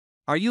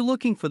Are you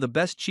looking for the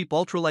best cheap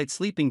ultralight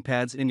sleeping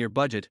pads in your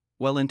budget?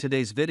 Well, in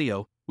today's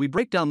video, we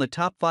break down the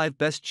top 5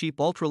 best cheap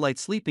ultralight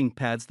sleeping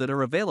pads that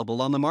are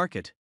available on the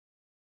market.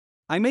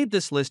 I made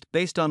this list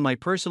based on my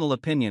personal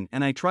opinion,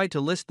 and I tried to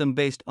list them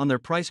based on their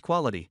price,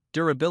 quality,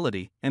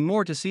 durability, and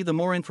more to see the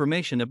more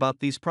information about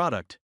these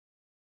products.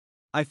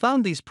 I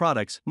found these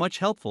products much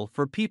helpful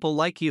for people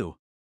like you.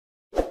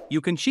 You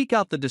can check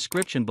out the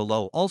description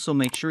below. Also,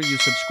 make sure you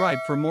subscribe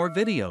for more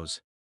videos.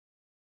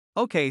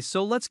 Okay,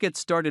 so let's get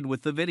started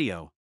with the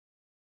video.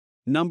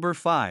 Number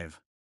 5.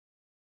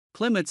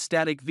 Klymit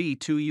Static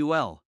V2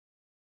 UL.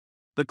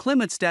 The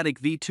Klymit Static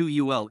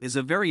V2 UL is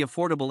a very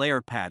affordable air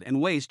pad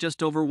and weighs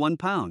just over 1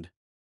 pound.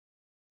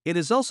 It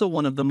is also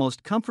one of the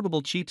most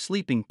comfortable cheap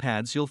sleeping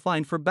pads you'll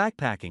find for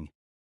backpacking.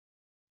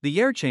 The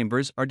air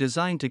chambers are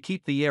designed to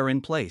keep the air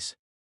in place.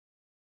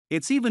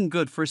 It's even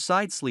good for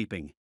side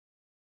sleeping.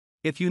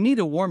 If you need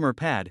a warmer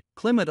pad,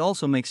 Klymit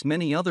also makes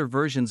many other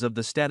versions of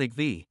the Static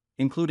V,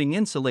 including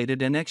insulated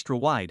and extra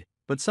wide,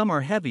 but some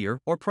are heavier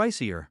or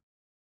pricier.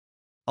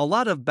 A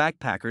lot of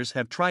backpackers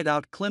have tried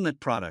out Klymit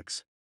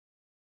products.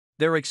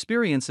 Their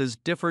experiences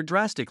differ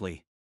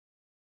drastically.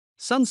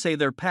 Some say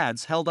their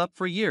pads held up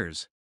for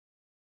years.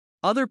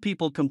 Other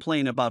people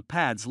complain about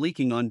pads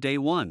leaking on day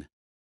 1.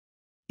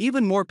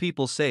 Even more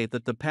people say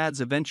that the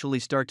pads eventually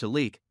start to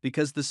leak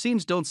because the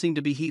seams don't seem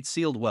to be heat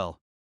sealed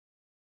well.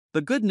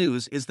 The good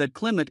news is that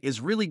Klymit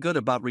is really good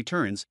about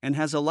returns and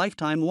has a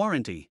lifetime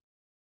warranty.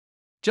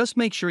 Just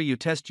make sure you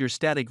test your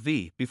Static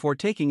V before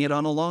taking it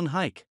on a long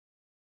hike.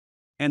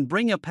 And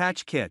bring a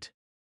patch kit.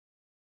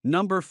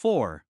 Number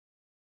 4.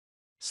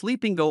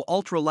 Sleepingo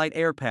Ultralight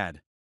Air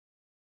Pad.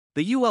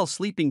 The UL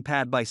sleeping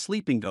pad by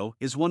Sleepingo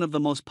is one of the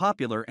most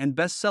popular and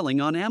best-selling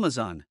on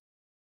Amazon.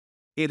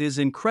 It is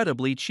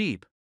incredibly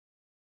cheap.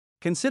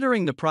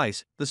 Considering the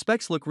price, the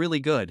specs look really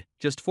good: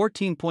 just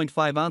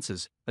 14.5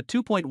 ounces, a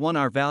 2.1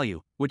 R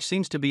value, which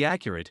seems to be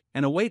accurate,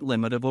 and a weight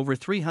limit of over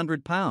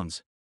 300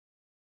 pounds.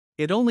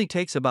 It only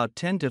takes about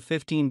 10 to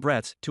 15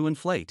 breaths to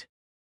inflate.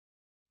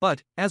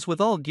 But, as with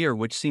all gear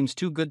which seems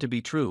too good to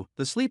be true,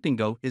 the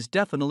Sleepingo is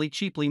definitely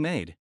cheaply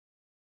made.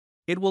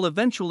 It will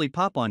eventually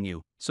pop on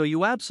you, so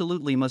you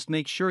absolutely must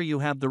make sure you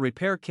have the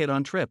repair kit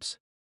on trips.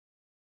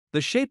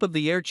 The shape of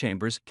the air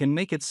chambers can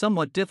make it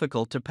somewhat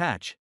difficult to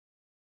patch.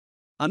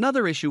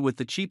 Another issue with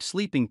the cheap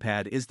sleeping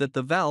pad is that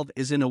the valve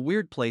is in a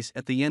weird place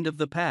at the end of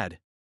the pad.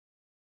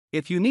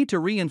 If you need to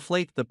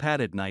re-inflate the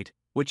pad at night,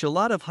 which a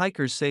lot of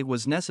hikers say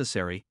was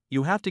necessary,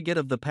 you have to get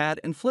off the pad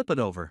and flip it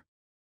over.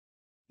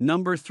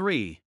 Number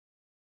 3.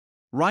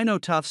 Ryno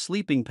Tuff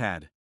Sleeping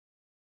Pad.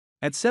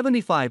 At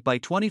 75 by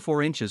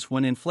 24 inches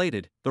when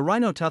inflated, the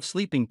Ryno Tuff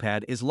Sleeping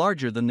Pad is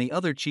larger than the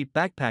other cheap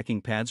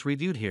backpacking pads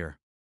reviewed here.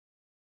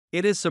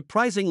 It is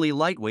surprisingly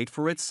lightweight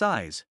for its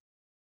size.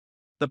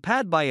 The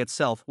pad by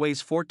itself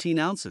weighs 14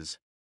 ounces.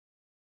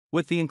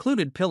 With the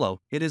included pillow,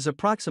 it is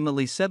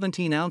approximately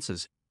 17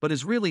 ounces, but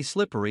is really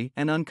slippery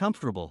and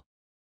uncomfortable.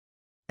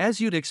 As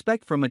you'd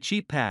expect from a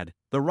cheap pad,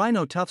 the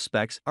Ryno Tuff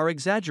specs are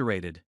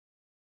exaggerated.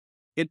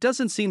 It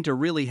doesn't seem to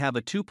really have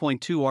a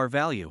 2.2 R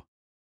value.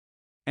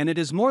 And it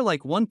is more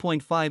like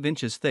 1.5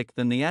 inches thick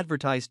than the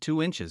advertised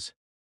 2 inches.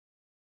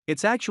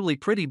 It's actually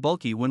pretty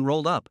bulky when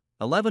rolled up,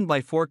 11 by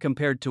 4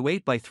 compared to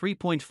 8 by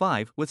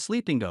 3.5 with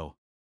Sleepingo.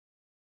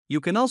 You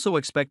can also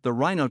expect the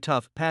Ryno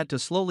Tuff pad to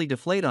slowly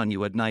deflate on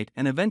you at night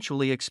and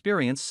eventually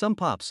experience some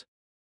pops.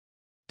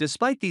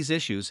 Despite these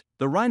issues,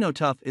 the Ryno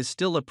Tuff is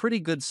still a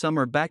pretty good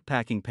summer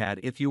backpacking pad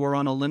if you are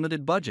on a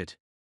limited budget.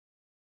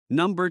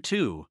 Number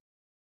 2.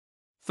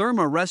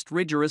 Therm-a-Rest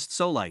Ridgerest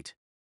SOLite.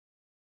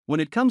 When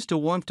it comes to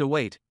warmth to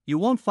weight, you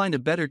won't find a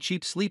better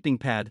cheap sleeping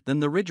pad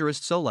than the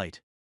Ridgerest SOLite.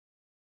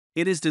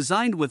 It is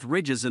designed with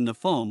ridges in the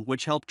foam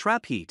which help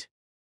trap heat.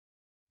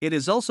 It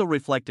is also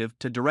reflective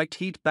to direct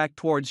heat back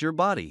towards your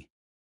body.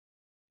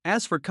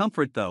 As for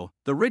comfort though,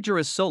 the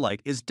Ridgerest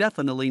SOLite is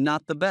definitely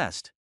not the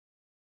best.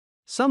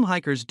 Some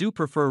hikers do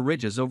prefer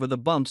ridges over the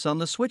bumps on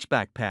the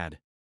switchback pad.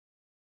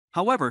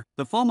 However,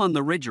 the foam on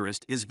the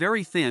Ridgerest is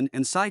very thin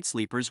and side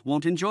sleepers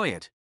won't enjoy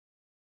it.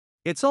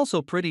 It's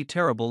also pretty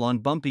terrible on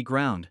bumpy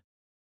ground.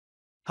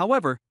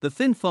 However, the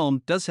thin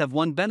foam does have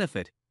one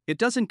benefit: it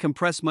doesn't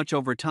compress much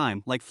over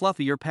time like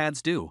fluffier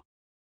pads do.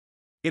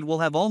 It will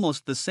have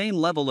almost the same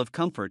level of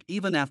comfort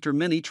even after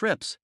many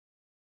trips.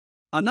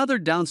 Another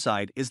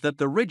downside is that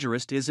the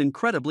Ridgerest is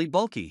incredibly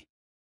bulky.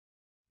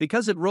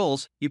 Because it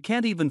rolls, you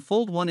can't even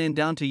fold one end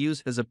down to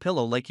use as a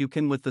pillow like you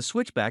can with the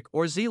Switchback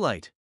or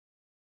SOLite.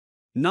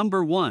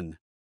 Number 1.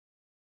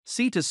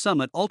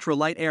 Summit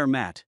Ultralight Air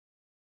Mat.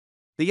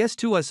 The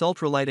S2S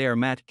Ultralight Air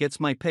Mat gets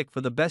my pick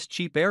for the best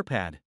cheap air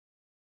pad.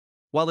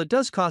 While it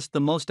does cost the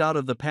most out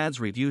of the pads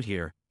reviewed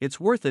here, it's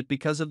worth it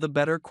because of the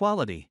better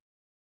quality.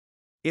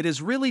 It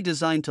is really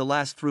designed to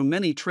last through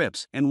many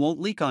trips and won't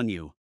leak on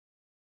you.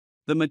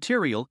 The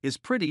material is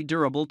pretty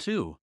durable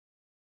too.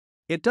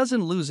 It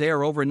doesn't lose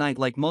air overnight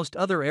like most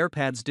other air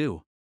pads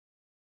do.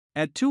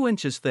 At 2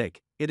 inches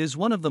thick, it is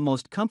one of the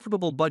most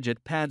comfortable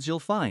budget pads you'll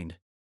find.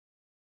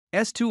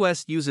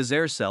 S2S uses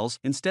air cells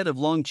instead of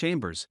long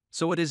chambers,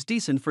 so it is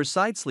decent for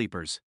side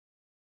sleepers.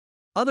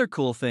 Other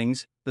cool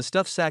things, the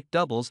stuff sack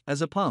doubles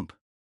as a pump.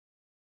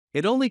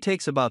 It only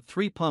takes about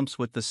 3 pumps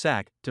with the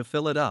sack to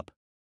fill it up.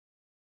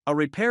 A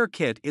repair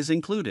kit is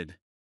included,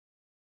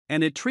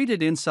 and it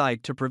treated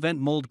inside to prevent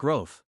mold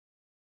growth.